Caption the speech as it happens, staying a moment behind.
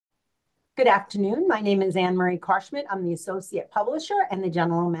Good afternoon. My name is Anne-Marie Karschmidt. I'm the Associate Publisher and the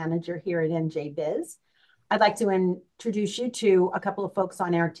General Manager here at NJBIZ. I'd like to introduce you to a couple of folks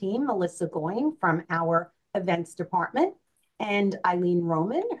on our team, Melissa Goying from our Events Department, and Eileen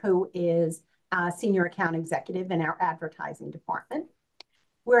Roman, who is a Senior Account Executive in our Advertising Department.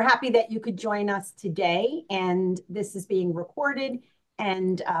 We're happy that you could join us today, and this is being recorded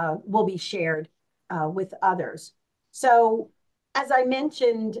and will be shared with others. So, as I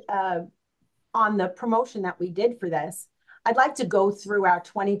mentioned, on the promotion that we did for this, I'd like to go through our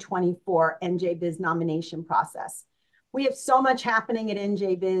 2024 NJBIZ nomination process. We have so much happening at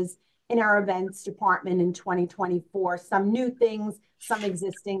NJBIZ in our events department in 2024, some new things, some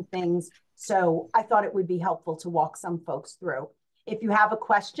existing things. So I thought it would be helpful to walk some folks through. If you have a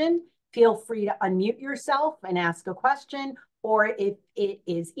question, feel free to unmute yourself and ask a question, or if it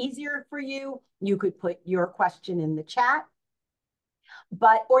is easier for you, you could put your question in the chat.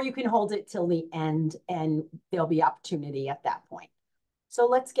 Or you can hold it till the end and there'll be opportunity at that point. So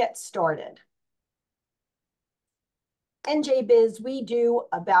let's get started. NJBIZ, we do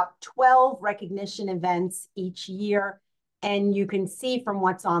about 12 recognition events each year. And you can see from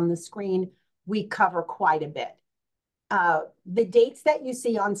what's on the screen, we cover quite a bit. The dates that you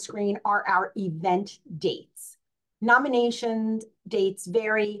see on screen are our event dates. Nomination dates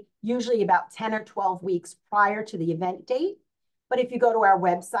vary, usually about 10 or 12 weeks prior to the event date. But if you go to our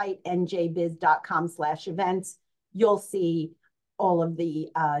website, njbiz.com/events, you'll see all of the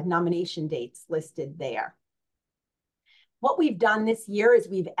nomination dates listed there. What we've done this year is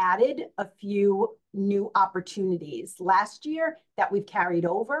we've added a few new opportunities last year that we've carried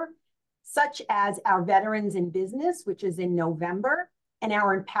over, such as our Veterans in Business, which is in November, and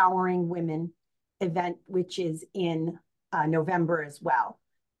our Empowering Women event, which is in November as well.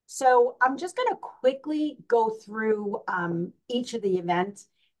 So I'm just going to quickly go through each of the events,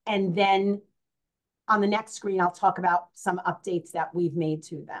 and then on the next screen, I'll talk about some updates that we've made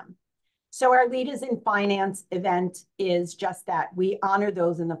to them. So our Leaders in Finance event is just that. We honor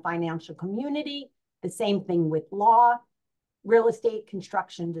those in the financial community, the same thing with law, real estate,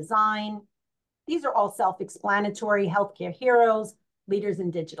 construction, design. These are all self-explanatory: healthcare heroes, leaders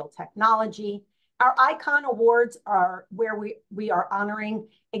in digital technology. Our Icon Awards are where we are honoring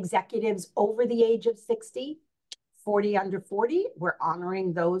executives over the age of 60, 40 under 40. We're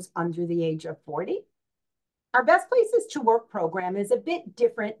honoring those under the age of 40. Our Best Places to Work program is a bit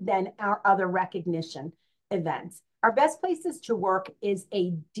different than our other recognition events. Our Best Places to Work is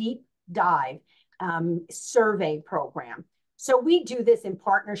a deep dive survey program. So we do this in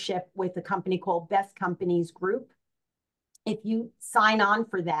partnership with a company called Best Companies Group. If you sign on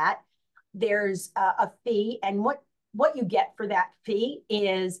for that, there's a fee, and what you get for that fee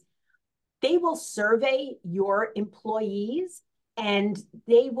is they will survey your employees and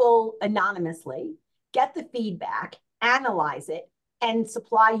they will anonymously get the feedback, analyze it, and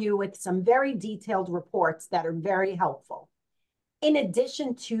supply you with some very detailed reports that are very helpful. In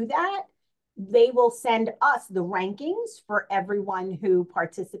addition to that, they will send us the rankings for everyone who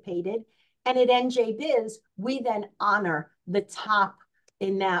participated. And at NJBIZ, we then honor the top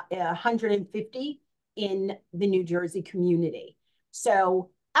in that 150 in the New Jersey community.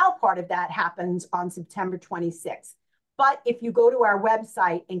 So our part of that happens on September 26th. But if you go to our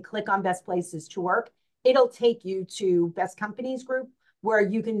website and click on Best Places to Work, it'll take you to Best Companies Group, where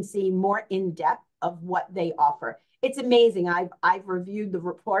you can see more in depth of what they offer. It's amazing. I've reviewed the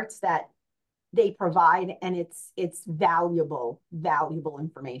reports that they provide, and it's valuable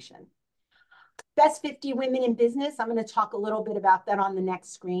information. Best 50 Women in Business, I'm going to talk a little bit about that on the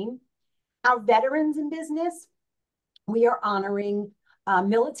next screen. Our Veterans in Business, we are honoring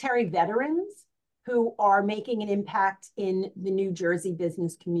military veterans who are making an impact in the New Jersey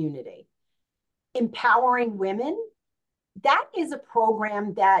business community. Empowering Women, that is a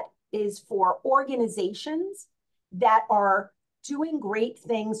program that is for organizations that are doing great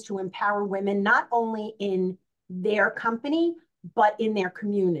things to empower women, not only in their company, but in their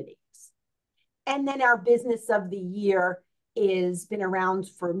communities. And then our Business of the Year has been around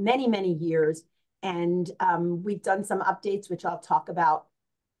for many, many years. And we've done some updates, which I'll talk about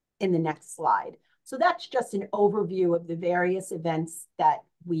in the next slide. So that's just an overview of the various events that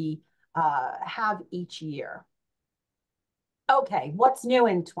we have each year. Okay, what's new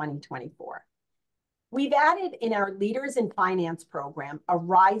in 2024? We've added in our Leaders in Finance program a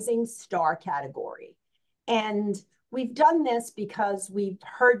Rising Star category. And we've done this because we've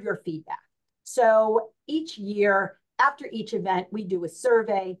heard your feedback. So each year, after each event, we do a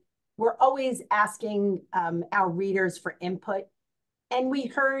survey. We're always asking our readers for input. And we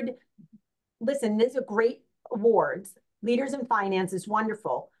heard, listen, these are great awards. Leaders in Finance is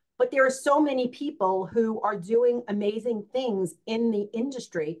wonderful, But there are so many people who are doing amazing things in the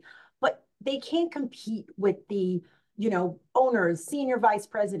industry, but they can't compete with the, owners, senior vice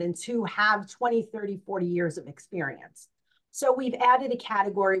presidents who have 20, 30, 40 years of experience. So we've added a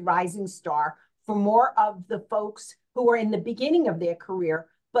category, Rising Star, for more of the folks who are in the beginning of their career,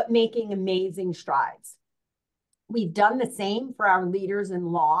 but making amazing strides. We've done the same for our Leaders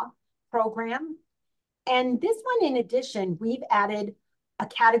in Law program. And this one, in addition, we've added a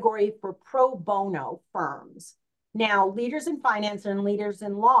category for pro bono firms. Now, Leaders in Finance and Leaders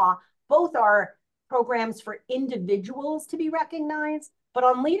in Law both are programs for individuals to be recognized. But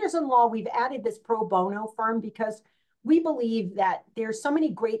on Leaders in Law, we've added this pro bono firm because we believe that there's so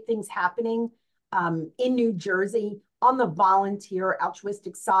many great things happening in New Jersey on the volunteer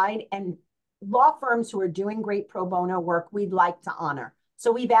altruistic side, and law firms who are doing great pro bono work, we'd like to honor.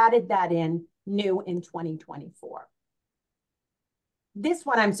 So we've added that in new in 2024. This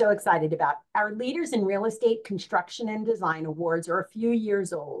one I'm so excited about. Our Leaders in Real Estate, Construction, and Design Awards are a few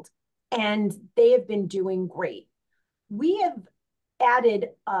years old, and they have been doing great. We have added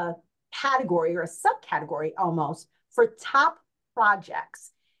a category or a subcategory almost for top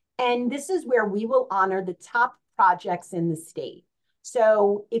projects. And this is where we will honor the top projects in the state.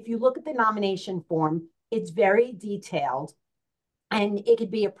 So if you look at the nomination form, it's very detailed, and it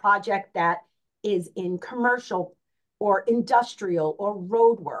could be a project that is in commercial or industrial or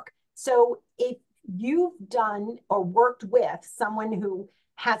road work. So if you've done or worked with someone who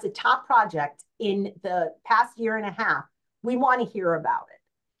has a top project in the past year and a half, we want to hear about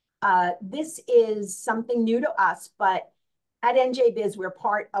it. This is something new to us, but at NJBIZ, we're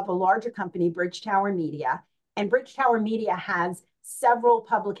part of a larger company, Bridge Tower Media, and Bridge Tower Media has several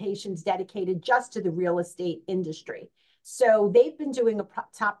publications dedicated just to the real estate industry. So they've been doing a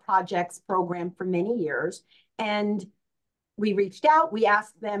top projects program for many years, and we reached out, we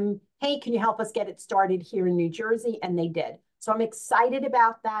asked them, hey, can you help us get it started here in New Jersey? And they did. So I'm excited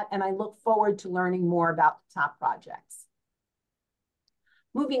about that, and I look forward to learning more about the top projects.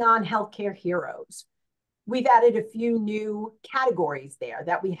 Moving on, Healthcare Heroes. We've added a few new categories there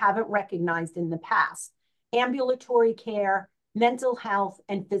that we haven't recognized in the past: ambulatory care, mental health,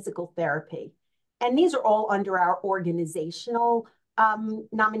 and physical therapy. And these are all under our organizational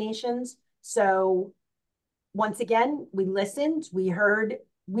nominations. So once again, we listened, we heard,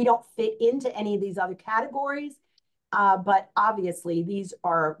 we don't fit into any of these other categories, but obviously these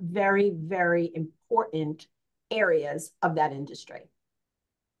are very, very important areas of that industry.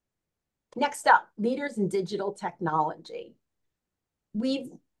 Next up, Leaders in Digital Technology. We've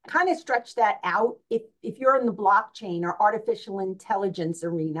kind of stretched that out. If you're in the blockchain or artificial intelligence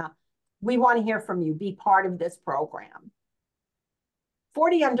arena, we want to hear from you. Be part of this program.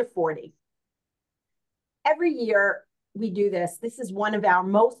 40 under 40. Every year we do this. This is one of our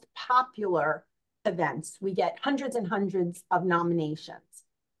most popular events. We get hundreds and hundreds of nominations.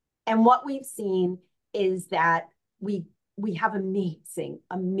 And what we've seen is that we have amazing,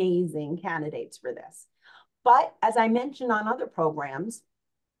 amazing candidates for this. But as I mentioned on other programs,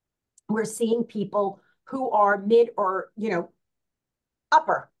 we're seeing people who are mid or,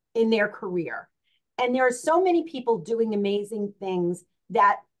 upper in their career. And there are so many people doing amazing things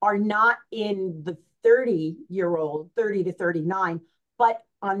that are not in the 30-year-old, 30 to 39, but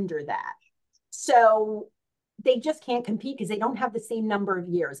under that. So they just can't compete because they don't have the same number of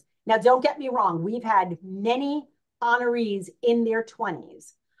years. Now, don't get me wrong. We've had many honorees in their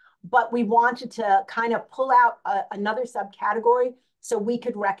 20s, but we wanted to kind of pull out another subcategory so we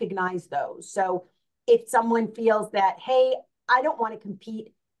could recognize those. So if someone feels that, hey, I don't want to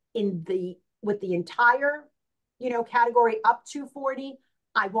compete with the entire, category up to 40,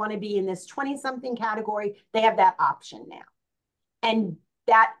 I want to be in this 20-something category, they have that option now. And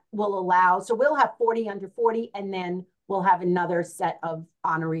that will allow, so we'll have 40 under 40, and then we'll have another set of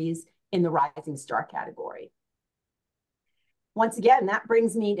honorees in the Rising Star category. Once again, that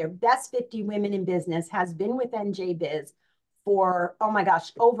brings me to Best 50 Women in Business has been with NJBIZ for, oh my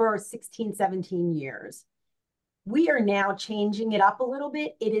gosh, over 16, 17 years. We are now changing it up a little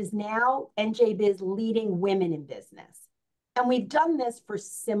bit. It is now NJBIZ Leading Women in Business. And we've done this for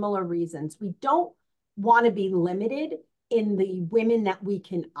similar reasons. We don't want to be limited in the women that we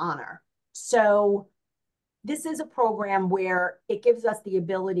can honor. So this is a program where it gives us the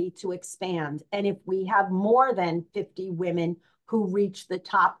ability to expand. And if we have more than 50 women who reach the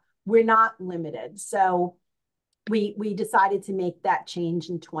top, we're not limited. So we decided to make that change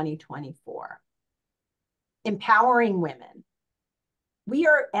in 2024. Empowering women. We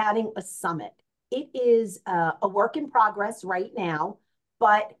are adding a summit. It is a work in progress right now,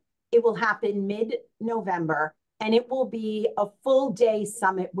 but it will happen mid-November. And it will be a full day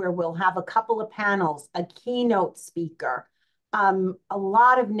summit where we'll have a couple of panels, a keynote speaker, a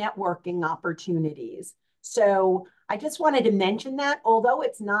lot of networking opportunities. So I just wanted to mention that, although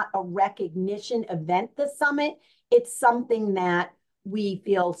it's not a recognition event, the summit, it's something that we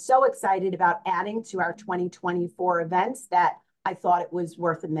feel so excited about adding to our 2024 events that I thought it was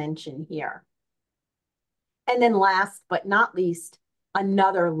worth a mention here. And then last but not least,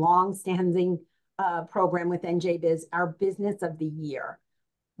 another long-standing program with NJBIZ, our Business of the Year.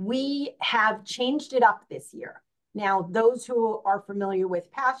 We have changed it up this year. Now, those who are familiar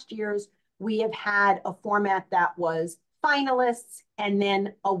with past years, we have had a format that was finalists and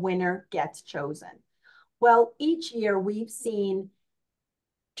then a winner gets chosen. Well, each year we've seen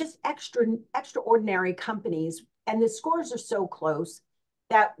just extraordinary companies, and the scores are so close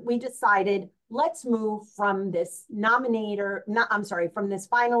that we decided let's move from this from this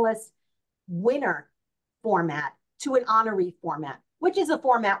finalist winner format to an honoree format, which is a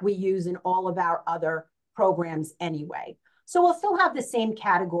format we use in all of our other programs anyway. So we'll still have the same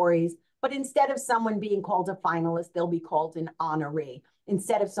categories, but instead of someone being called a finalist, they'll be called an honoree.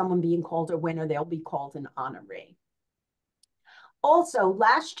 Instead of someone being called a winner, they'll be called an honoree. Also,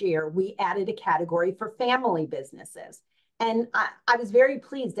 last year, we added a category for family businesses. And I was very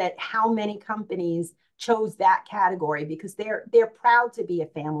pleased at how many companies chose that category because they're proud to be a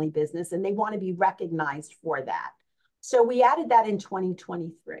family business and they want to be recognized for that. So we added that in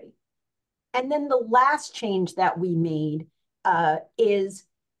 2023. And then the last change that we made is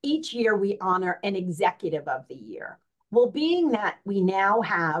each year we honor an executive of the year. Well, being that we now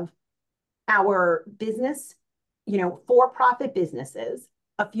have our business, for-profit businesses,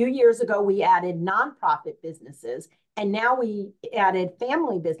 a few years ago we added nonprofit businesses, and now we added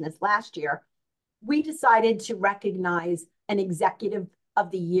family business last year, we decided to recognize an executive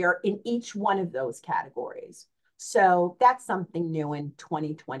of the year in each one of those categories. So that's something new in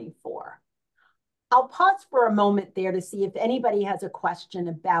 2024. I'll pause for a moment there to see if anybody has a question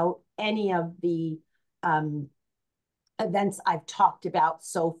about any of the events I've talked about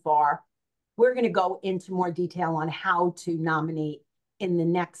so far. We're going to go into more detail on how to nominate in the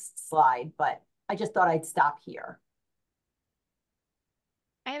next slide, but I just thought I'd stop here.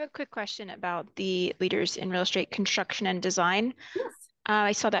 I have a quick question about the Leaders in Real Estate Construction and Design. Yes.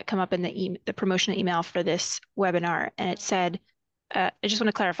 I saw that come up in the promotional email for this webinar, and it said, I just want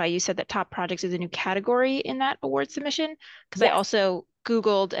to clarify, you said that top projects is a new category in that award submission? Because Yes. I also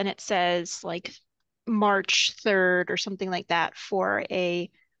Googled and it says like March 3rd or something like that for a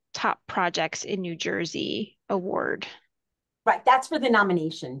top projects in New Jersey award. Right, that's for the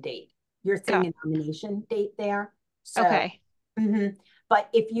nomination date. You're saying a nomination date there. So, okay.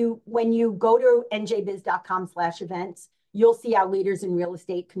 But when you go to njbiz.com/events, you'll see our Leaders in Real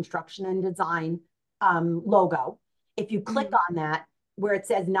Estate Construction and Design logo. If you click on that, where it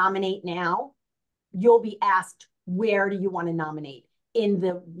says nominate now, you'll be asked, where do you want to nominate? In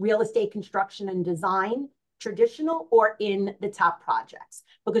the real estate construction and design traditional or in the top projects?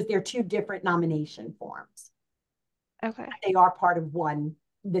 Because they're two different nomination forms. Okay. They are part of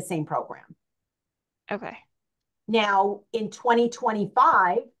the same program. Okay. Now, in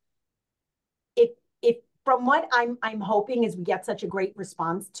 2025, if from what I'm hoping is we get such a great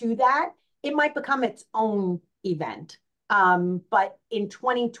response to that, it might become its own event. But in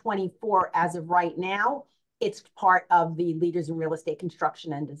 2024, as of right now, it's part of the Leaders in Real Estate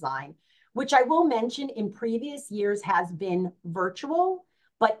Construction and Design, which I will mention in previous years has been virtual,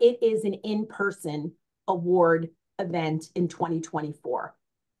 but it is an in-person award event in 2024.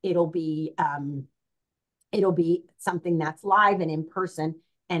 It'll be something that's live and in person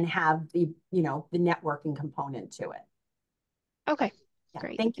and have the networking component to it. Okay, yeah,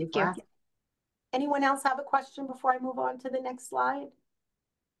 great. Thank you for asking. Anyone else have a question before I move on to the next slide?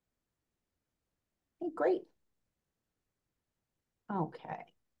 Okay, great. Okay.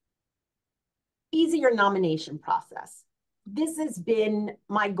 Easier nomination process. This has been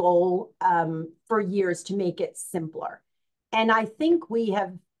my goal for years to make it simpler. And I think we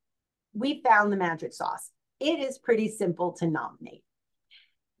found the magic sauce. It is pretty simple to nominate.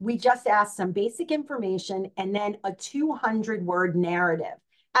 We just ask some basic information and then a 200-word narrative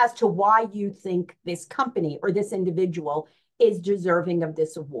as to why you think this company or this individual is deserving of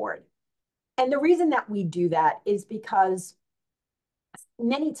this award. And the reason that we do that is because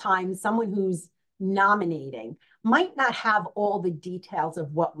many times someone who's nominating might not have all the details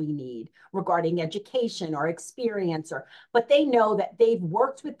of what we need regarding education or experience, but they know that they've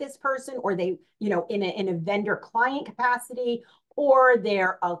worked with this person or they, in a vendor client capacity, or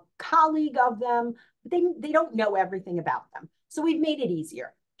they're a colleague of them, but they don't know everything about them. So we've made it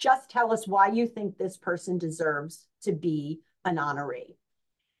easier. Just tell us why you think this person deserves to be an honoree.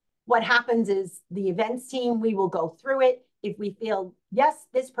 What happens is the events team, we will go through it. If we feel, yes,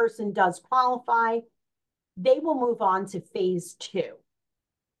 this person does qualify, they will move on to phase 2.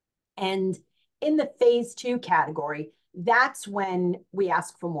 And in the phase 2 category, that's when we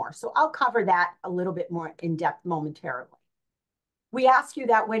ask for more. So I'll cover that a little bit more in depth momentarily. We ask you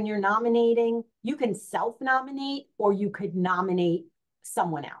that when you're nominating, you can self-nominate or you could nominate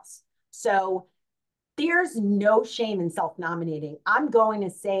someone else. So there's no shame in self-nominating. I'm going to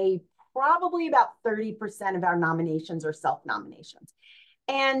say probably about 30% of our nominations are self-nominations.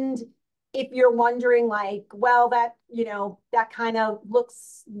 And if you're wondering like, well, that, that kind of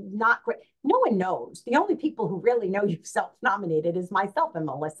looks not great. No one knows. The only people who really know you've self-nominated is myself and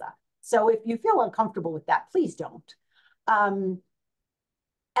Melissa. So if you feel uncomfortable with that, please don't.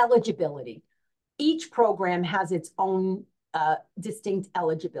 Eligibility. Each program has its own distinct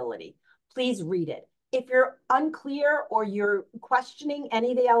eligibility. Please read it. If you're unclear or you're questioning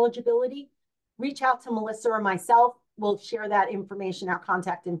any of the eligibility, reach out to Melissa or myself. We'll share that information, our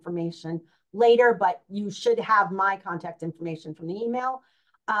contact information later, but you should have my contact information from the email.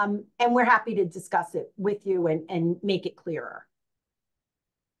 And we're happy to discuss it with you and make it clearer.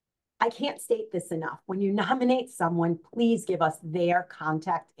 I can't state this enough. When you nominate someone, please give us their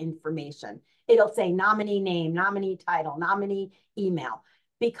contact information. It'll say nominee name, nominee title, nominee email.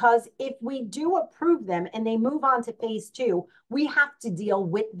 Because if we do approve them and they move on to phase 2, we have to deal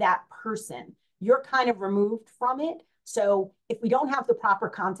with that person. You're kind of removed from it. So if we don't have the proper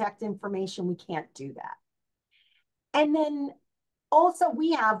contact information, we can't do that. And then also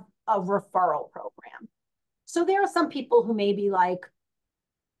we have a referral program. So there are some people who may be like,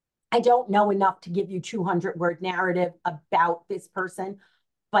 I don't know enough to give you 200-word narrative about this person,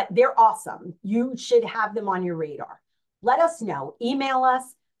 but they're awesome. You should have them on your radar. Let us know. Email us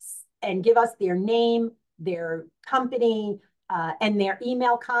and give us their name, their company, and their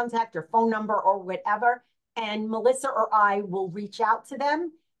email contact or phone number or whatever. And Melissa or I will reach out to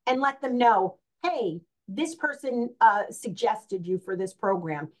them and let them know, hey, this person suggested you for this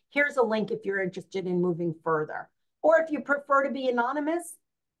program. Here's a link if you're interested in moving further. Or if you prefer to be anonymous,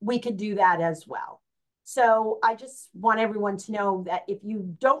 we could do that as well. So I just want everyone to know that if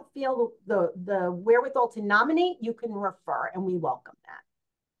you don't feel the wherewithal to nominate, you can refer, and we welcome that.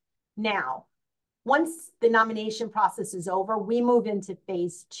 Now, once the nomination process is over, we move into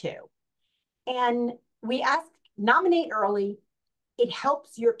phase 2. And we ask, nominate early. It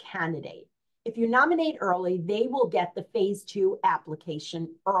helps your candidate. If you nominate early, they will get the phase 2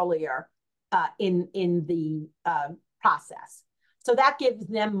 application earlier in the process. So that gives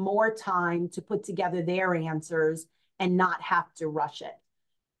them more time to put together their answers and not have to rush it.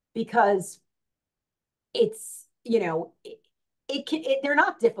 Because it's, they're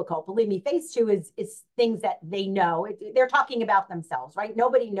not difficult. Believe me, phase 2 is things that they know. They're talking about themselves, right?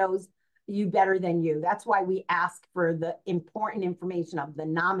 Nobody knows you better than you. That's why we ask for the important information of the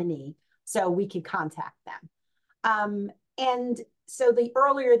nominee so we can contact them. And so the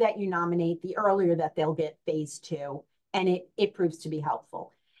earlier that you nominate, the earlier that they'll get phase 2. And it proves to be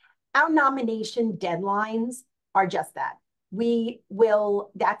helpful. Our nomination deadlines are just that.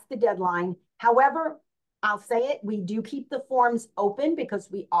 That's the deadline. However, I'll say it, we do keep the forms open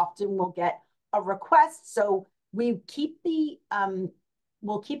because we often will get a request. So we'll keep the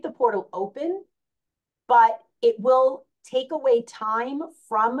portal open, but it will take away time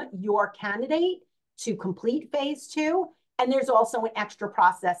from your candidate to complete phase 2. And there's also an extra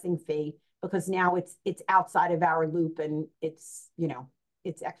processing fee because now it's outside of our loop and it's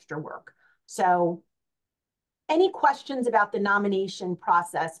extra work. So any questions about the nomination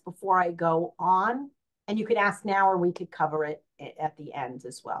process before I go on? And you could ask now or we could cover it at the end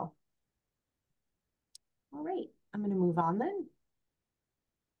as well. All right, I'm going to move on then.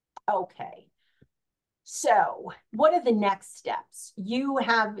 Okay. So what are the next steps? You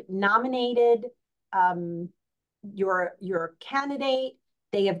have nominated your candidate.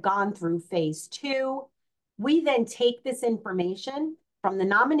 They have gone through phase 2. We then take this information from the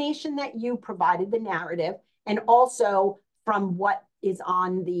nomination that you provided the narrative and also from what is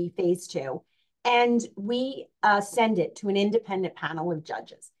on the phase 2. And we send it to an independent panel of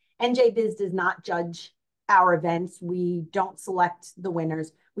judges. NJBIZ does not judge our events. We don't select the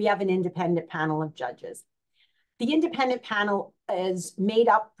winners. We have an independent panel of judges. The independent panel is made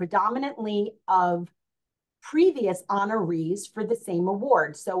up predominantly of previous honorees for the same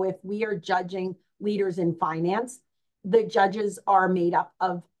award. So if we are judging leaders in finance, the judges are made up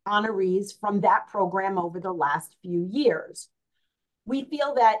of honorees from that program over the last few years. We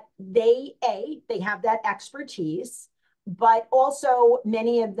feel that they have that expertise. but also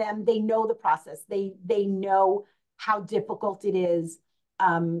many of them, they know the process. They know how difficult it is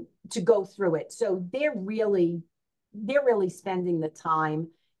to go through it. So they're really spending the time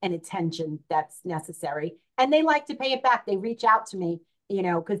and attention that's necessary. And they like to pay it back. They reach out to me, you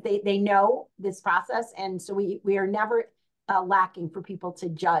know, because they know this process. And so we are never lacking for people to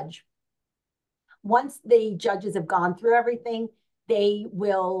judge. Once the judges have gone through everything, they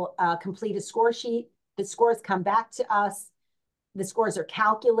will complete a score sheet. The scores come back to us. The scores are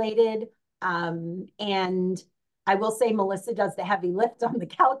calculated. And I will say Melissa does the heavy lift on the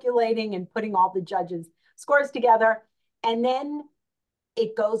calculating and putting all the judges' scores together. And then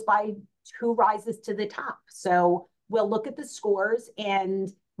it goes by who rises to the top. So we'll look at the scores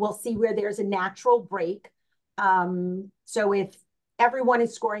and we'll see where there's a natural break. So if everyone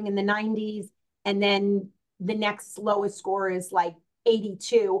is scoring in the 90s and then the next lowest score is like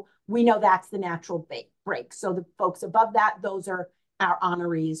 82, we know that's the natural break. So the folks above that, those are our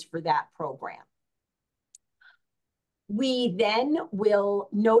honorees for that program. We then will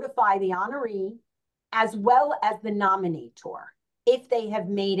notify the honoree as well as the nominator if they have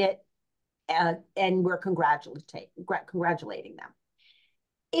made it, and we're congratulating them.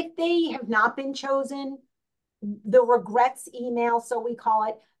 If they have not been chosen, the regrets email, so we call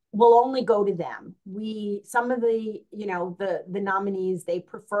it, will only go to them. Some of the, you know, the nominees, they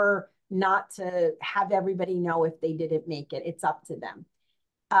prefer not to have everybody know if they didn't make it. It's up to them.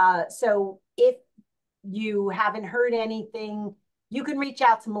 So if you haven't heard anything, you can reach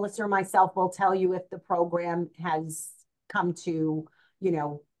out to Melissa or myself. We'll tell you if the program has come to, you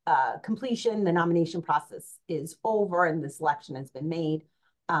know, completion, the nomination process is over and the selection has been made.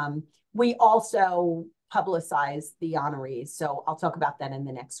 We also publicize the honorees. So I'll talk about that in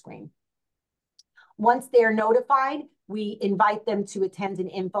the next screen. Once they're notified, we invite them to attend an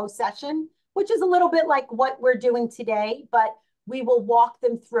info session, which is a little bit like what we're doing today, but we will walk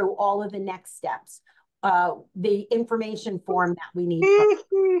them through all of the next steps. The information form that we need from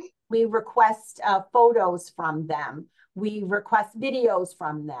them. We request photos from them. We request videos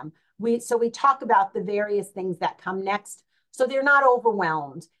from them. So we talk about the various things that come next so they're not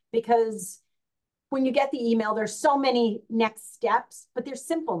overwhelmed, because when you get the email, there's so many next steps, but they're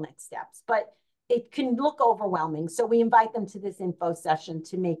simple next steps, but it can look overwhelming. So we invite them to this info session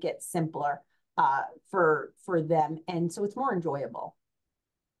to make it simpler for them. And so it's more enjoyable.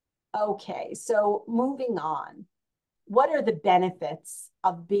 Okay, so moving on. What are the benefits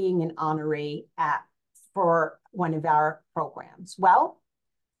of being an honoree for one of our programs? Well,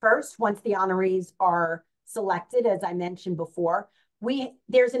 first, once the honorees are selected, as I mentioned before,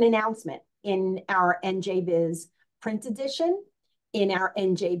 there's an announcement in our NJBIZ print edition, in our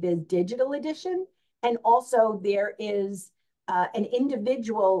NJBIZ digital edition, and also there is an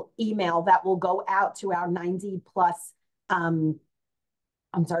individual email that will go out to our 90 plus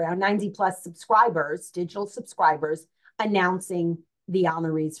subscribers, digital subscribers, announcing the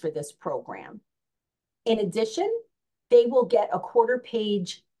honorees for this program. In addition, they will get a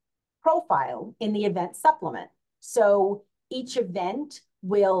quarter-page profile in the event supplement. So each event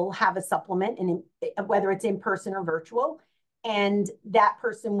will have a supplement, and whether it's in person or virtual, and that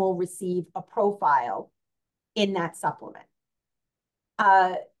person will receive a profile in that supplement.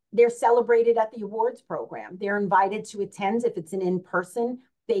 They're celebrated at the awards program. They're invited to attend. If it's an in-person,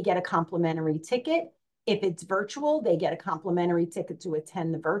 they get a complimentary ticket. If it's virtual, they get a complimentary ticket to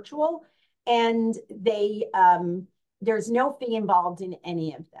attend the virtual. And there's no fee involved in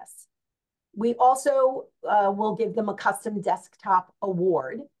any of this. We also will give them a custom desktop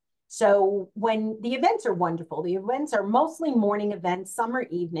award. So when the events are wonderful, the events are mostly morning events, some are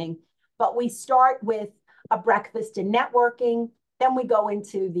evening, but we start with a breakfast and networking. Then we go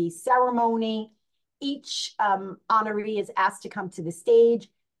into the ceremony. Each honoree is asked to come to the stage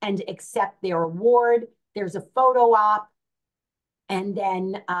and accept their award. There's a photo op. And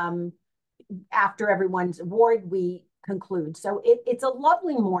then after everyone's award, we conclude. So it's a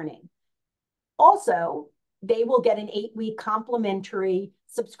lovely morning. Also, they will get an 8-week complimentary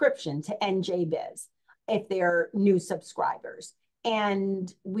subscription to NJBIZ if they're new subscribers.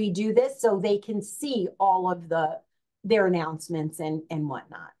 And we do this so they can see all of their announcements and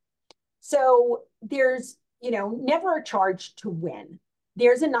whatnot. So there's, never a charge to win.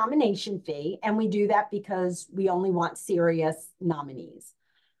 There's a nomination fee, and we do that because we only want serious nominees.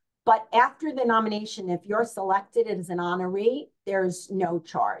 But after the nomination, if you're selected as an honoree, there's no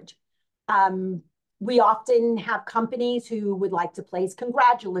charge. We often have companies who would like to place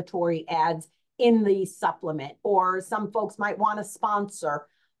congratulatory ads in the supplement, or some folks might want to sponsor,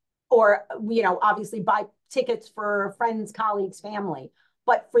 or, obviously buy tickets for friends, colleagues, family.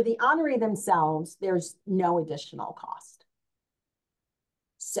 But for the honoree themselves, there's no additional cost.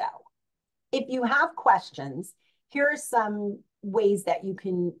 So if you have questions, here are some ways that you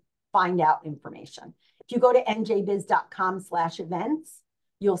can find out information. If you go to njbiz.com/events,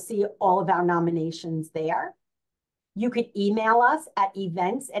 you'll see all of our nominations there. You could email us at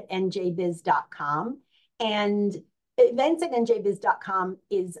events@njbiz.com. And events@njbiz.com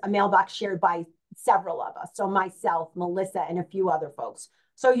is a mailbox shared by several of us. So myself, Melissa, and a few other folks.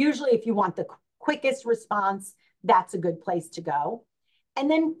 So usually if you want the quickest response, that's a good place to go.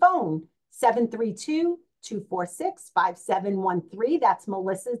 And then phone 732-246-5713. That's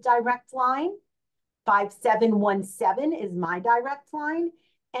Melissa's direct line. 5717 is my direct line.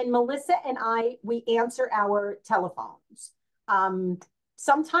 And Melissa and I, we answer our telephones.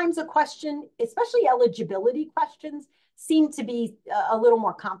 Sometimes a question, especially eligibility questions, seem to be a little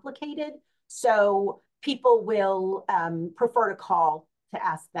more complicated. So people will prefer to call to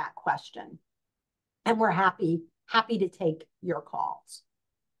ask that question. And we're happy to take your calls.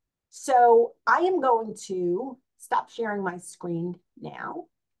 So I am going to stop sharing my screen now.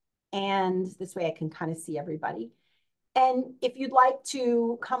 And this way I can kind of see everybody. And if you'd like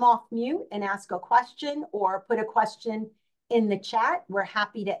to come off mute and ask a question or put a question in the chat, we're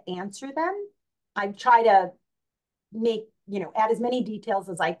happy to answer them. I try to make, add as many details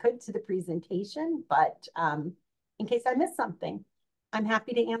as I could to the presentation, but in case I missed something, I'm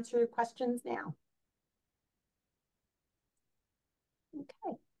happy to answer your questions now.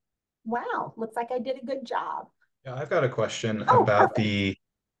 Okay. Wow, looks like I did a good job. Yeah, I've got a question about perfect.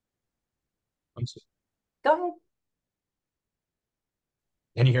 Go ahead.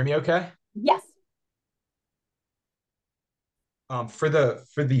 Can you hear me okay? Yes. For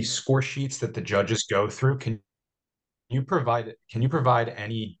the score sheets that the judges go through, can you provide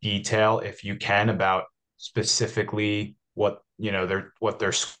any detail, if you can, about specifically what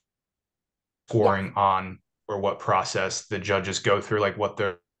they're scoring on, or what process the judges go through, like what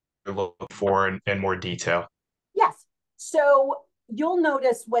they're looking for in more detail? Yes. So you'll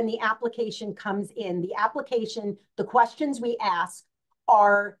notice when the application comes in, the questions we ask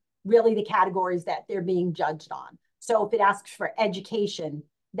are really the categories that they're being judged on. So if it asks for education,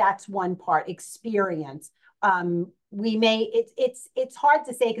 that's one part. Experience. It's hard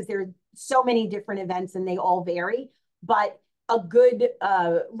to say because there are so many different events and they all vary, but a good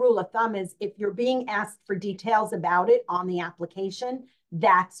rule of thumb is if you're being asked for details about it on the application,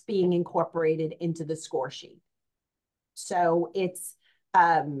 that's being incorporated into the score sheet. So it's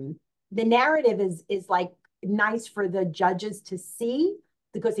the narrative is like nice for the judges to see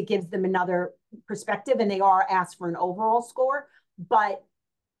because it gives them another perspective, and they are asked for an overall score, but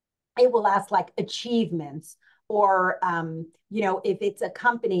it will ask like achievements or if it's a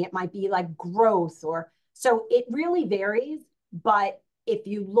company, it might be like growth, or so it really varies. But if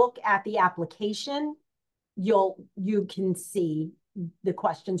you look at the application, you can see the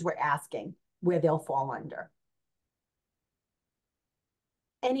questions we're asking where they'll fall under.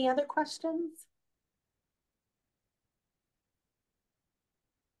 Any other questions?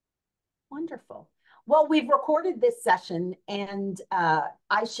 Wonderful. Well, we've recorded this session, and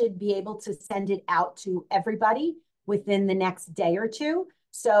I should be able to send it out to everybody within the next day or two.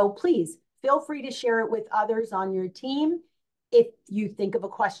 So please feel free to share it with others on your team. If you think of a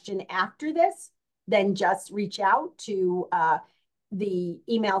question after this, then just reach out to the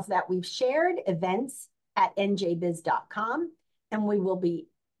emails that we've shared, events@njbiz.com, and we will be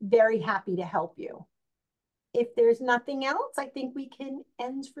very happy to help you. If there's nothing else, I think we can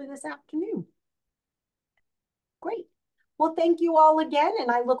end for this afternoon. Great. Well, thank you all again, and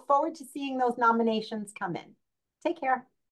I look forward to seeing those nominations come in. Take care.